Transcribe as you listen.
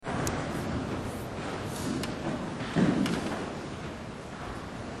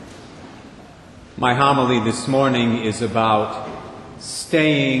My homily this morning is about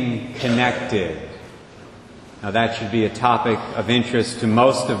staying connected. Now that should be a topic of interest to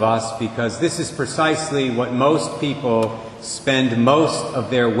most of us because this is precisely what most people spend most of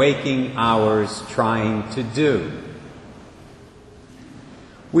their waking hours trying to do.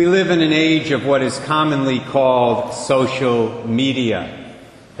 We live in an age of what is commonly called social media.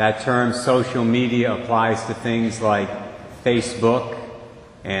 That term social media applies to things like Facebook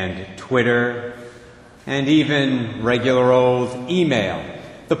and Twitter and even regular old email.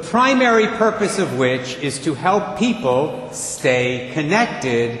 The primary purpose of which is to help people stay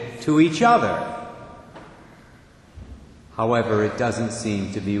connected to each other. However, it doesn't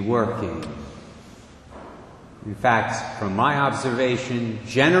seem to be working. In fact, from my observation,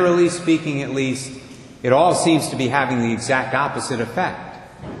 generally speaking at least, it all seems to be having the exact opposite effect.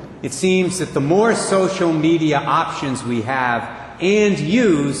 It seems that the more social media options we have and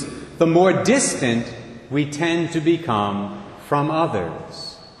use, the more distant we tend to become from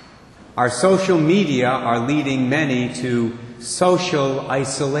others. Our social media are leading many to social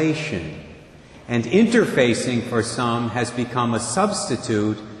isolation, and interfacing for some has become a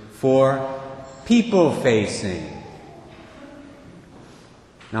substitute for people-facing.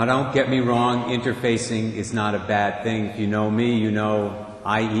 Now don't get me wrong, interfacing is not a bad thing. If you know me, you know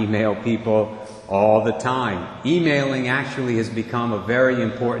I email people all the time. Emailing actually has become a very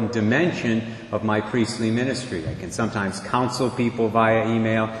important dimension of my priestly ministry. I can sometimes counsel people via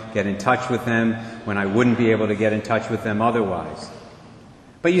email, get in touch with them when I wouldn't be able to get in touch with them otherwise.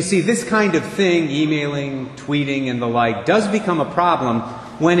 But you see, this kind of thing, emailing, tweeting, and the like, does become a problem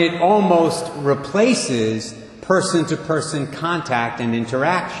when it almost replaces person-to-person contact and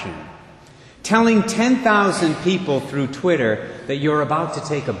interaction. Telling 10,000 people through Twitter that you're about to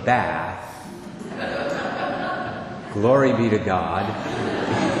take a bath, glory be to God,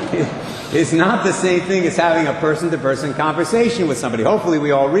 is not the same thing as having a person-to-person conversation with somebody. Hopefully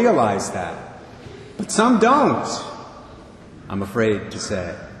we all realize that. But some don't, I'm afraid to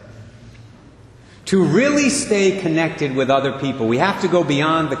say. To really stay connected with other people, we have to go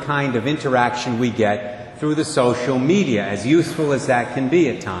beyond the kind of interaction we get through the social media, as useful as that can be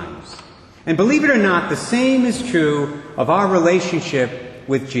at times. And believe it or not, the same is true of our relationship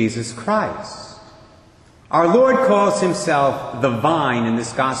with Jesus Christ. Our Lord calls himself the vine in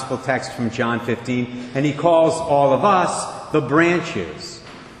this gospel text from John 15, and he calls all of us the branches.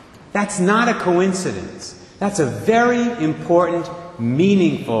 That's not a coincidence. That's a very important,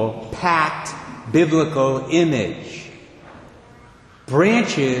 meaningful, packed, biblical image.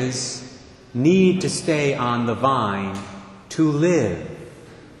 Branches need to stay on the vine to live.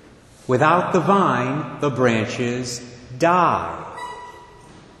 Without the vine, the branches die.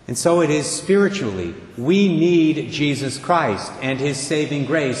 And so it is spiritually. We need Jesus Christ and his saving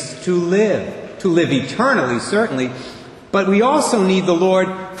grace to live eternally, certainly, but we also need the Lord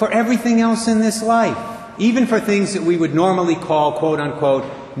for everything else in this life, even for things that we would normally call,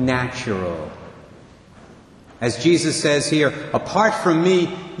 quote-unquote, natural. As Jesus says here, apart from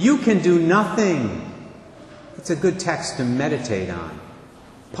me, you can do nothing. It's a good text to meditate on.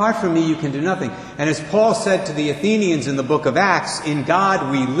 Apart from me, you can do nothing. And as Paul said to the Athenians in the book of Acts, in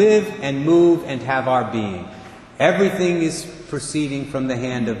God we live and move and have our being. Everything is proceeding from the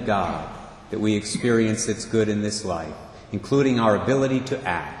hand of God that we experience that's good in this life, including our ability to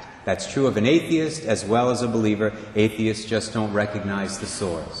act. That's true of an atheist as well as a believer. Atheists just don't recognize the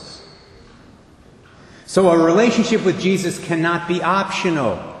source. So a relationship with Jesus cannot be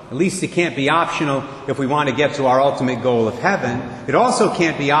optional. At least it can't be optional if we want to get to our ultimate goal of heaven. It also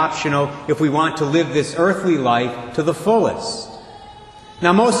can't be optional if we want to live this earthly life to the fullest.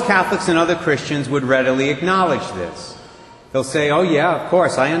 Now, most Catholics and other Christians would readily acknowledge this. They'll say, oh yeah, of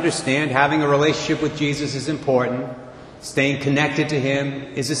course, I understand having a relationship with Jesus is important. Staying connected to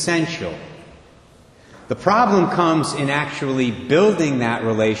him is essential. The problem comes in actually building that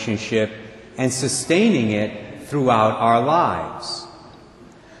relationship and sustaining it throughout our lives.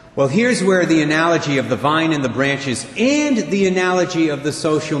 Well, here's where the analogy of the vine and the branches and the analogy of the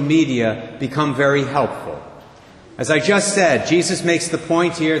social media become very helpful. As I just said, Jesus makes the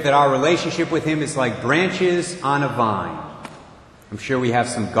point here that our relationship with him is like branches on a vine. I'm sure we have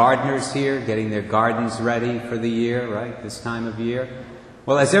some gardeners here getting their gardens ready for the year, right, this time of year.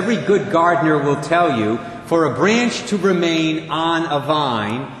 Well, as every good gardener will tell you, for a branch to remain on a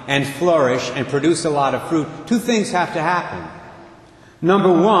vine and flourish and produce a lot of fruit, two things have to happen.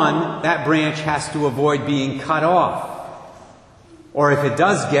 Number one, that branch has to avoid being cut off. Or if it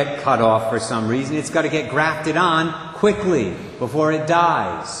does get cut off for some reason, it's got to get grafted on quickly before it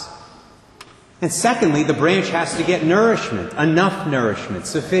dies. And secondly, the branch has to get nourishment, enough nourishment,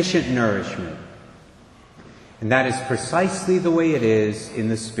 sufficient nourishment. And that is precisely the way it is in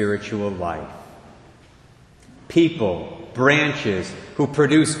the spiritual life. People, branches, who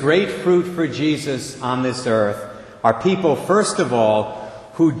produce great fruit for Jesus on this earth are people, first of all,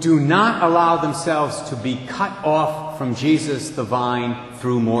 who do not allow themselves to be cut off from Jesus the vine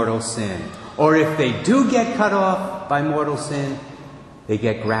through mortal sin. Or if they do get cut off by mortal sin, they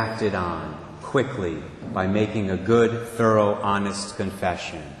get grafted on quickly by making a good, thorough, honest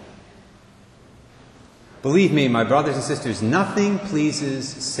confession. Believe me, my brothers and sisters, nothing pleases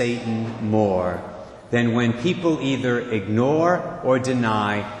Satan more than when people either ignore or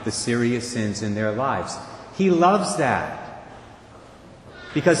deny the serious sins in their lives. He loves that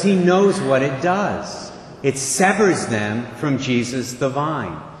because he knows what it does. It severs them from Jesus the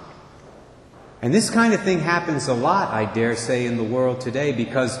vine. And this kind of thing happens a lot, I dare say, in the world today,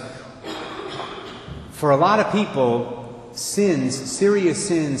 because for a lot of people, serious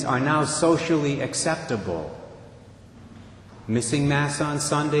sins, are now socially acceptable. Missing Mass on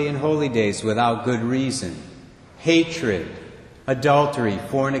Sunday and holy days without good reason. Hatred, adultery,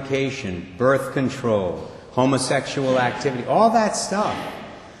 fornication, birth control, homosexual activity, all that stuff.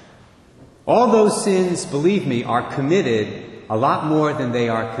 All those sins, believe me, are committed a lot more than they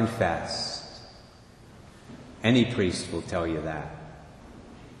are confessed. Any priest will tell you that.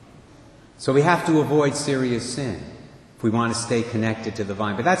 So we have to avoid serious sin if we want to stay connected to the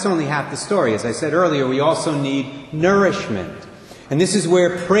vine. But that's only half the story. As I said earlier, we also need nourishment. And this is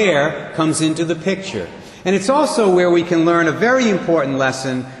where prayer comes into the picture. And it's also where we can learn a very important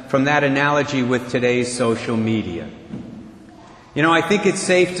lesson from that analogy with today's social media. You know, I think it's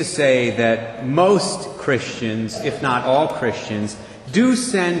safe to say that most Christians, if not all Christians, do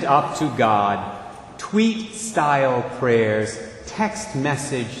send up to God tweet-style prayers, text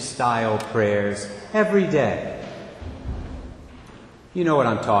message-style prayers every day. You know what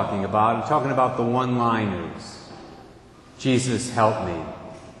I'm talking about. I'm talking about the one-liners. Jesus, help me.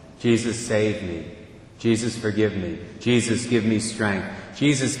 Jesus, save me. Jesus, forgive me. Jesus, give me strength.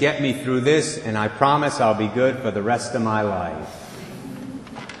 Jesus, get me through this, and I promise I'll be good for the rest of my life.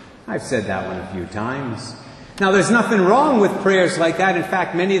 I've said that one a few times. Now, there's nothing wrong with prayers like that. In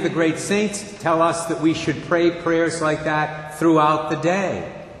fact, many of the great saints tell us that we should pray prayers like that throughout the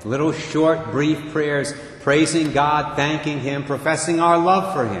day. Little short, brief prayers, praising God, thanking Him, professing our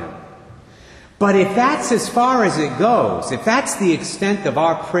love for Him. But if that's as far as it goes, if that's the extent of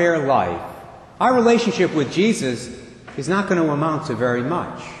our prayer life, our relationship with Jesus is not going to amount to very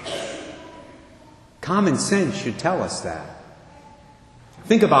much. Common sense should tell us that.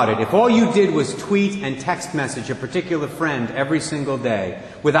 Think about it. If all you did was tweet and text message a particular friend every single day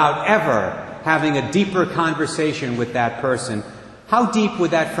without ever having a deeper conversation with that person, how deep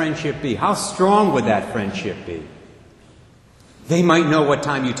would that friendship be? How strong would that friendship be? They might know what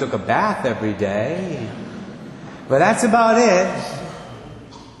time you took a bath every day, but that's about it.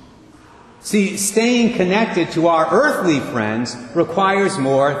 See, staying connected to our earthly friends requires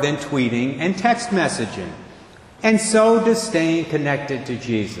more than tweeting and text messaging. And so does staying connected to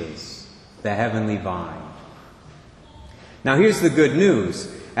Jesus, the heavenly vine. Now here's the good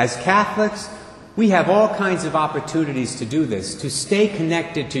news. As Catholics, we have all kinds of opportunities to do this, to stay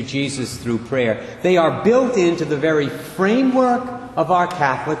connected to Jesus through prayer. They are built into the very framework of our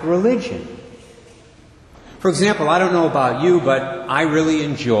Catholic religion. For example, I don't know about you, but I really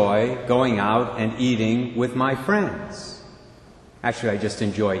enjoy going out and eating with my friends. Actually, I just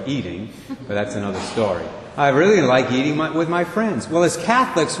enjoy eating, but that's another story. I really like eating with my friends. Well, as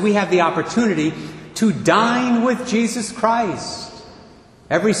Catholics, we have the opportunity to dine with Jesus Christ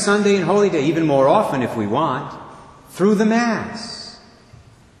every Sunday and Holy Day, even more often if we want, through the Mass.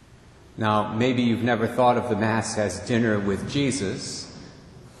 Now, maybe you've never thought of the Mass as dinner with Jesus,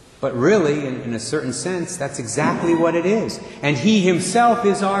 but really, in a certain sense, that's exactly what it is. And He Himself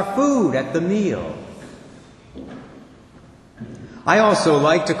is our food at the meal. I also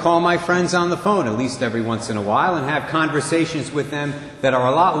like to call my friends on the phone, at least every once in a while, and have conversations with them that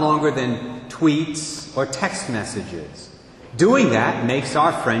are a lot longer than tweets or text messages. Doing that makes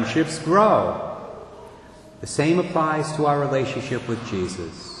our friendships grow. The same applies to our relationship with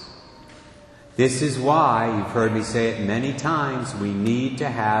Jesus. This is why, you've heard me say it many times, we need to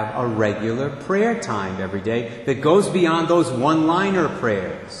have a regular prayer time every day that goes beyond those one-liner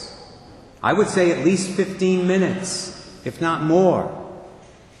prayers. I would say at least 15 minutes. If not more.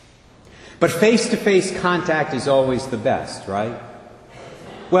 But face-to-face contact is always the best, right?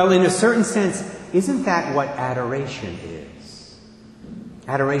 Well, in a certain sense, isn't that what adoration is?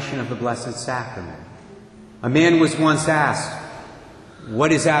 Adoration of the Blessed Sacrament. A man was once asked,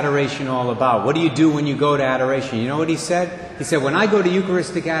 what is adoration all about? What do you do when you go to adoration? You know what he said? He said, when I go to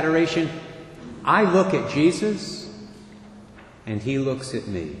Eucharistic adoration, I look at Jesus, and he looks at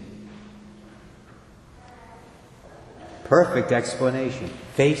me. Perfect explanation.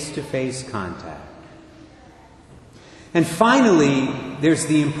 Face-to-face contact. And finally, there's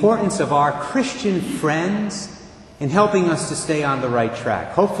the importance of our Christian friends in helping us to stay on the right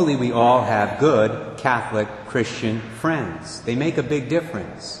track. Hopefully we all have good Catholic Christian friends. They make a big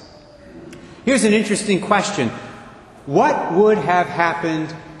difference. Here's an interesting question. What would have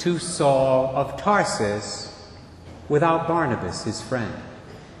happened to Saul of Tarsus without Barnabas, his friend?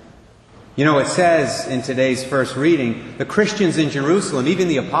 You know, it says in today's first reading, the Christians in Jerusalem, even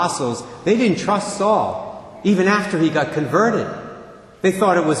the apostles, they didn't trust Saul, even after he got converted. They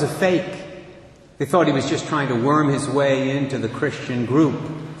thought it was a fake. They thought he was just trying to worm his way into the Christian group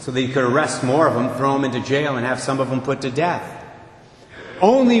so that he could arrest more of them, throw them into jail, and have some of them put to death.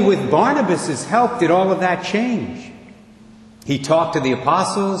 Only with Barnabas' help did all of that change. He talked to the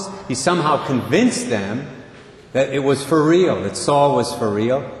apostles. He somehow convinced them that it was for real, that Saul was for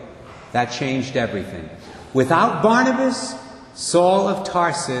real. That changed everything. Without Barnabas, Saul of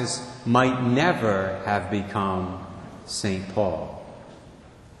Tarsus might never have become St. Paul.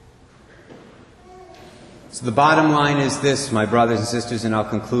 So the bottom line is this, my brothers and sisters, and I'll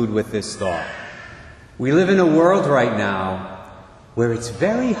conclude with this thought. We live in a world right now where it's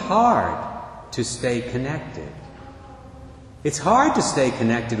very hard to stay connected. It's hard to stay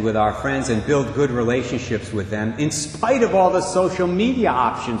connected with our friends and build good relationships with them in spite of all the social media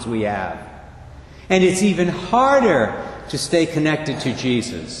options we have. And it's even harder to stay connected to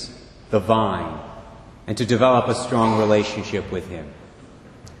Jesus, the vine, and to develop a strong relationship with him.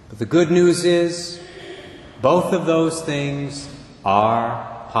 But the good news is, both of those things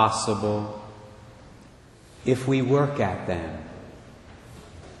are possible if we work at them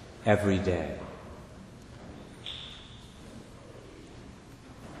every day.